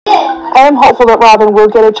I am hopeful that Robyn will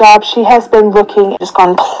get a job. She has been looking. Just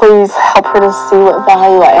gone, please help her to see what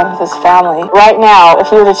value I am to this family. Right now,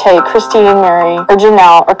 if you were to take Christine, Mary, or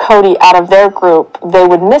Janelle, or Cody out of their group, they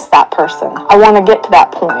would miss that person. I want to get to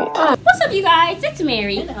that point. What's up, you guys? It's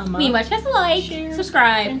Mary. Be much as a like, share,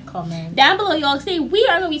 subscribe, and comment down below, y'all. Today we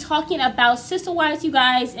are going to be talking about Sister Wives, you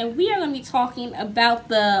guys, and we are going to be talking about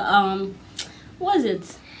the what is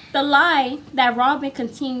it? The lie that Robyn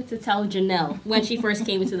continued to tell Janelle when she first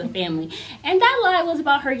came into the family. And that lie was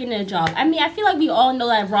about her getting a job. I mean, I feel like we all know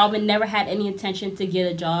that Robyn never had any intention to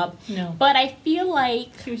get a job. No. But I feel like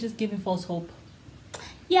she was just giving false hope.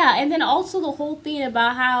 Yeah, and then also the whole thing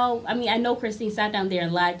about how, I mean, I know Christine sat down there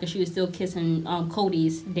and lied because she was still kissing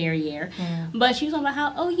Cody's derriere. But she was talking about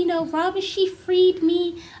how, oh, you know, Robyn, she freed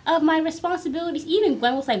me of my responsibilities. Even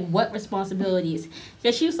Gwen was like, what responsibilities?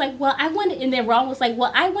 Because she was like, well, I want to, and then Ron was like,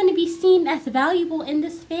 well, I want to be seen as valuable in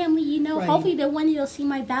this family, you know. Right. Hopefully they one day they'll see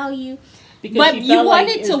my value. Because but you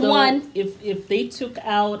wanted to one. If they took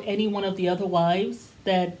out any one of the other wives,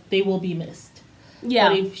 that they will be missed. Yeah.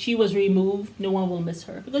 But if she was removed, no one will miss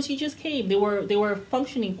her because she just came. They were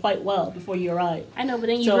functioning quite well before you arrived. I know, but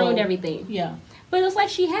then you ruined everything. Yeah. But it's like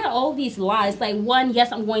she had all these lies. Like, one,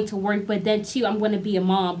 yes, I'm going to work, but then two, I'm going to be a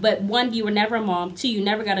mom. But one, you were never a mom. Two, you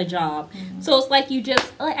never got a job. So it's like you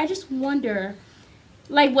just, like, I just wonder,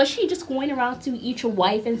 like, was she just going around to each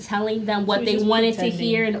wife and telling them what they wanted to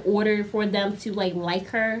hear in order for them to, like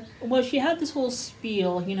her? Well, she had this whole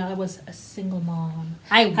spiel, you know, I was a single mom.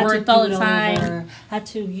 I worked all the time. Had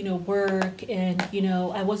to, you know, work, and, you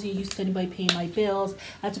know, I wasn't used to anybody paying my bills.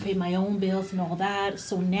 I had to pay my own bills and all that.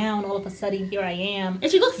 So now, and all of a sudden, here I am.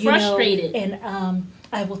 And she looked frustrated. And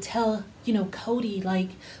I will tell, you know, Cody, like,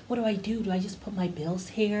 what do? Do I just put my bills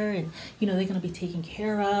here? And, you know, they're going to be taken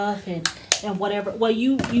care of and whatever. Well,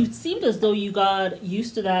 you seemed as though you got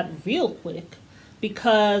used to that real quick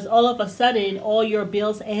because all of a sudden, all your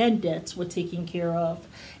bills and debts were taken care of.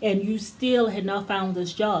 And you still had not found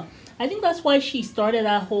this job. I think that's why she started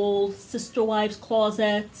that whole sister wives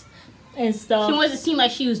closet and stuff. She wanted to seem like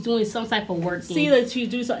she was doing some type of work. See that she was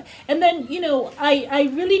doing something. And then, you know,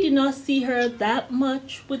 I really did not see her that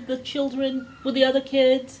much with the children, with the other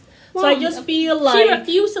kids. Well, so I just feel like she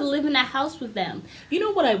refused to live in a house with them. You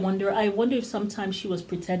know what I wonder? I wonder if sometimes she was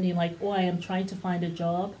pretending like, oh, I am trying to find a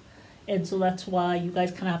job. And so that's why you guys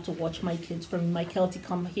kind of have to watch my kids from my Kelty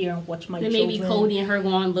come here and watch my children. Maybe Cody and her go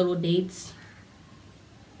on little dates.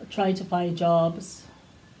 Trying to find jobs.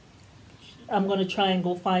 I'm going to try and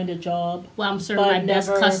go find a job. Well, I'm serving my best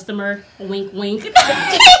customer. Wink, wink.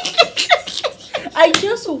 I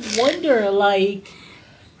just wonder, like,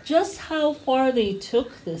 just how far they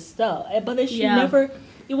took this stuff. But then she never,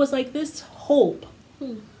 it was like this hope.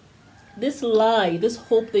 This lie, this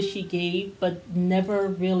hope that she gave, but never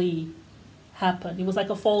really happened. It was like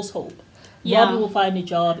a false hope. Yeah. Robyn will find a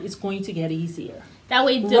job. It's going to get easier. That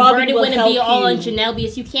way the burden wouldn't be all on Janelle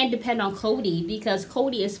because you can't depend on Cody because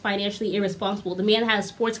Cody is financially irresponsible. The man has a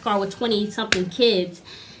sports car with 20-something kids.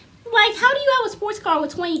 Like, how do you have a sports car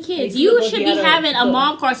with 20 kids? You should be having a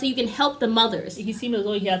mom car so you can help the mothers. He seemed as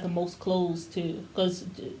though he had the most clothes, too. Because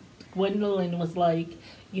Gwendolyn was like,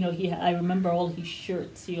 you know, I remember all his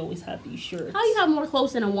shirts. He always had these shirts. How do you have more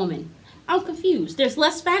clothes than a woman? I'm confused. There's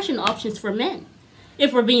less fashion options for men,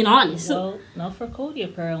 if we're being honest. Well, not for Cody,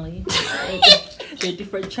 apparently. They're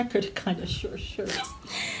different checkered kind of shirts.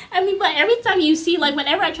 I mean, but every time you see, like,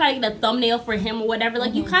 whenever I try to get a thumbnail for him or whatever,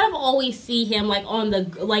 like, you kind of always see him, like, on the,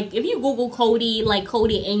 like, if you Google Cody, like,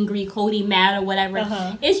 Cody angry, Cody mad or whatever,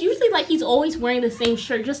 it's usually, like, he's always wearing the same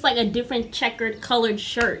shirt, just, like, a different checkered colored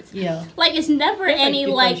shirt. Yeah. Like, it's never any,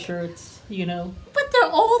 like shirts, you know. But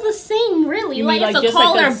they're all the same, really. Like, it's a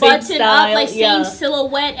collar, like button up, like, same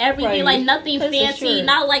silhouette, everything, like, nothing fancy,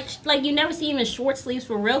 not, like, you never see him in short sleeves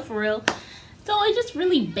for real, for real. So it's just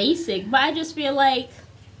really basic, but I just feel like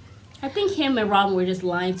I think him and Robyn were just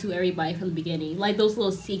lying to everybody from the beginning, like those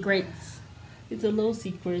little secrets. It's a little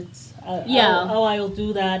secrets. How I'll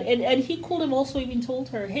do that, and he could have also even told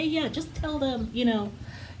her, hey, yeah, just tell them, you know,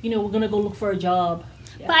 we're gonna go look for a job.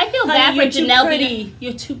 Yeah. But I feel bad for Janelle.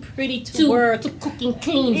 You're too pretty to work. To cook and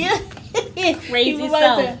clean. Crazy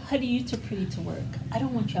self. Honey, you're too pretty to work. I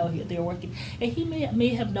don't want you out here there working. And he may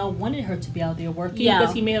have not wanted her to be out there working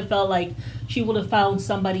because he may have felt like she would have found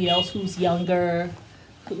somebody else who's younger,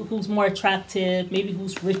 who's more attractive, maybe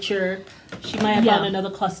who's richer. She might have found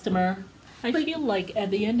another customer. I feel like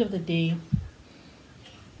at the end of the day,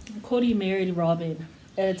 Cody married Robyn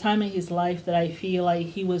at a time in his life that I feel like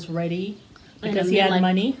he was ready because he had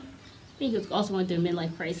money. I think he was also going through a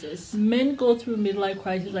midlife crisis. Men go through midlife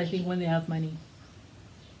crisis, I think, when they have money.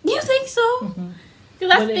 You think so?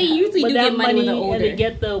 Because they usually do get money when they're older. And they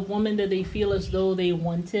get the woman that they feel as though they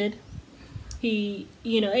wanted. He,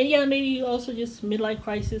 and yeah, maybe also just midlife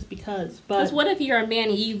crisis because what if you're a man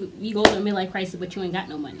and you go to a midlife crisis but you ain't got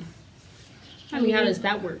no money? I mean, how does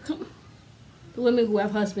that work? The women who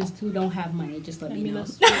have husbands who don't have money, just let me know.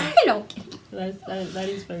 That's true. I don't. That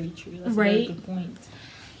is very true. That's right. A very good point.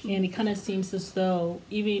 And it kind of seems as though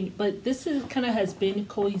but this is kind of has been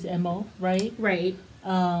Cody's MO, right? Right.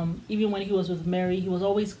 Even when he was with Mary, he was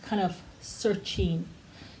always kind of searching.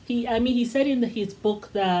 He said in his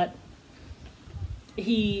book that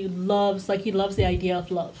he loves the idea of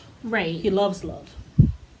love. Right. He loves love.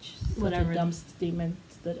 Whatever. A dumb statement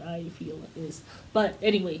that I feel is. But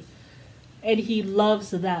anyway, and he loves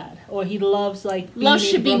that. Or he loves love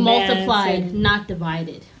should be multiplied, not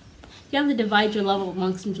divided. You have to divide your love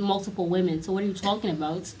amongst multiple women. So what are you talking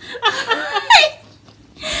about?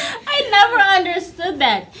 I never understood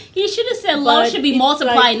that. He should have said love should be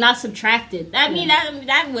multiplied, not subtracted. That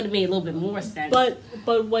would have made a little bit more sense.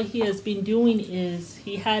 But what he has been doing is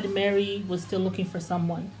he had Mary was still looking for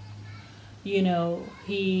someone. He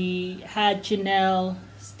had Janelle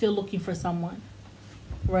still looking for someone,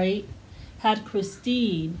 right? Had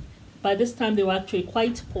Christine. By this time they were actually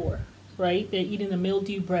quite poor, right? They're eating the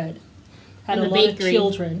mildew bread. Had a lot of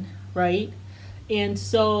children, right? And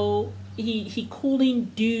so he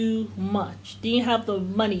couldn't do much. Didn't have the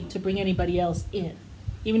money to bring anybody else in,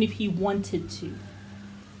 even if he wanted to.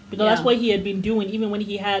 Because that's what he had been doing, even when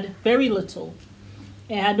he had very little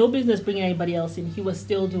and had no business bringing anybody else in. He was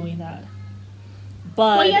still doing that.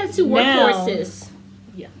 But he had two workhorses.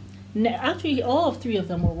 Yeah. Actually, all three of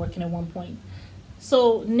them were working at one point.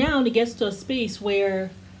 So now it gets to a space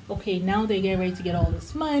where, okay, now they get ready to get all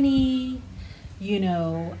this money.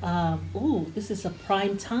 This is a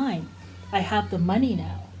prime time. I have the money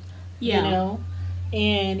now. Yeah.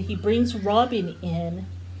 And he brings Robyn in.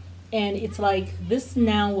 And it's like, this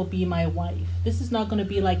now will be my wife. This is not going to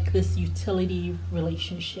be like this utility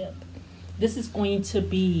relationship. This is going to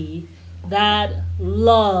be that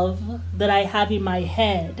love that I have in my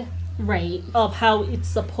head. Right. Of how it's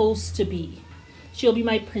supposed to be. She'll be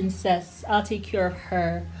my princess. I'll take care of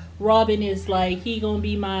her. Robyn is he going to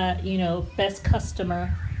be my, best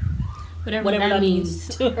customer. Whatever that means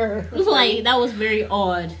to her. That was very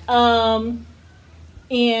odd.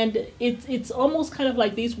 And it's almost kind of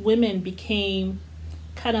like these women became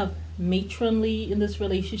kind of matronly in this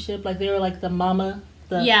relationship. Like they were like the mama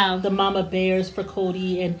bears for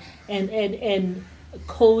Cody and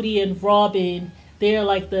Cody and Robyn. They're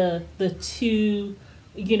like the two,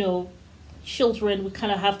 children would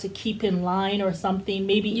kind of have to keep in line or something.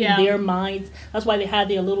 Maybe in their minds. That's why they had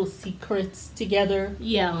their little secrets together.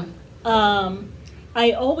 Yeah.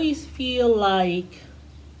 I always feel like.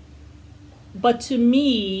 But to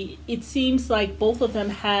me, it seems like both of them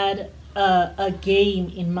had a game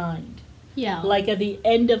in mind. Yeah. Like at the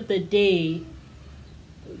end of the day,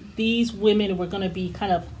 these women were going to be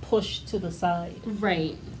kind of pushed to the side.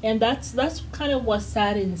 Right. And that's kind of what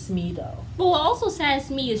saddens me, though. But what also saddens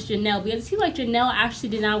me is Janelle, because it seems like Janelle actually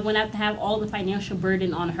did not want to have to have all the financial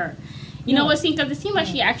burden on her. You know what? Because it seemed like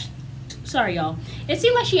she actually... Sorry, y'all. It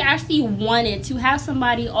seemed like she actually wanted to have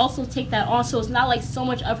somebody also take that on, so it's not like so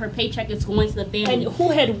much of her paycheck is going to the family. And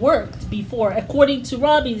who had worked before? According to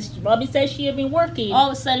Robyn said she had been working. All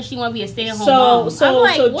of a sudden, she wanted to be a stay-at-home mom. So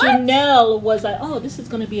Janelle was like, oh, this is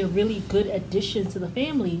going to be a really good addition to the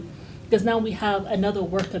family, because now we have another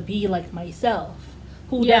worker bee like myself,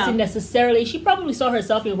 who doesn't necessarily... She probably saw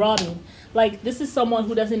herself in Robyn. Like, this is someone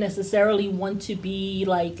who doesn't necessarily want to be,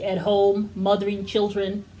 at home, mothering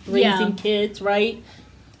children, raising kids, right?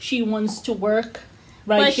 She wants to work,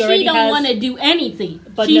 right? But she don't want to do anything.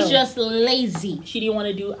 She's just lazy. She didn't want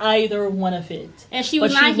to do either one of it. And she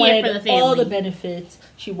was not here for the family. All the benefits.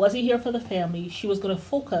 She wasn't here for the family. She was going to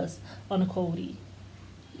focus on Cody.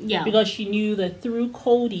 Yeah. Because she knew that through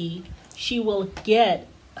Cody, she will get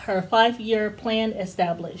her 5-year plan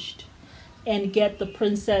established and get the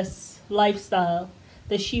princess lifestyle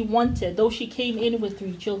that she wanted, though she came in with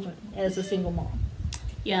 3 children as a single mom.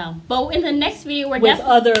 Yeah, but in the next video we're with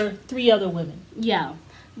 3 other women. Yeah,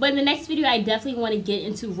 but in the next video I definitely want to get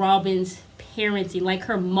into Robyn's parenting, like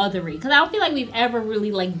her mothering, because I don't feel like we've ever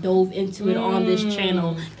really dove into it on this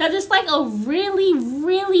channel, because it's a really,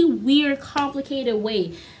 really weird, complicated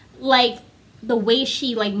way, the way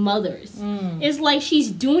she mothers. It's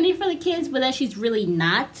she's doing it for the kids, but that she's really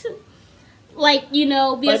not.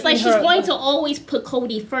 Because she's going to always put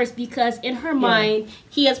Cody first, because in her mind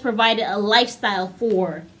he has provided a lifestyle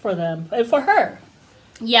for them and for her.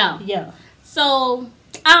 Yeah. So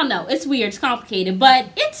I don't know. It's weird. It's complicated, but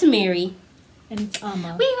it's Mary. And it's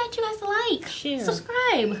Amma. We invite you guys to like, share,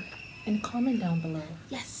 subscribe, and comment down below.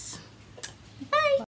 Yes.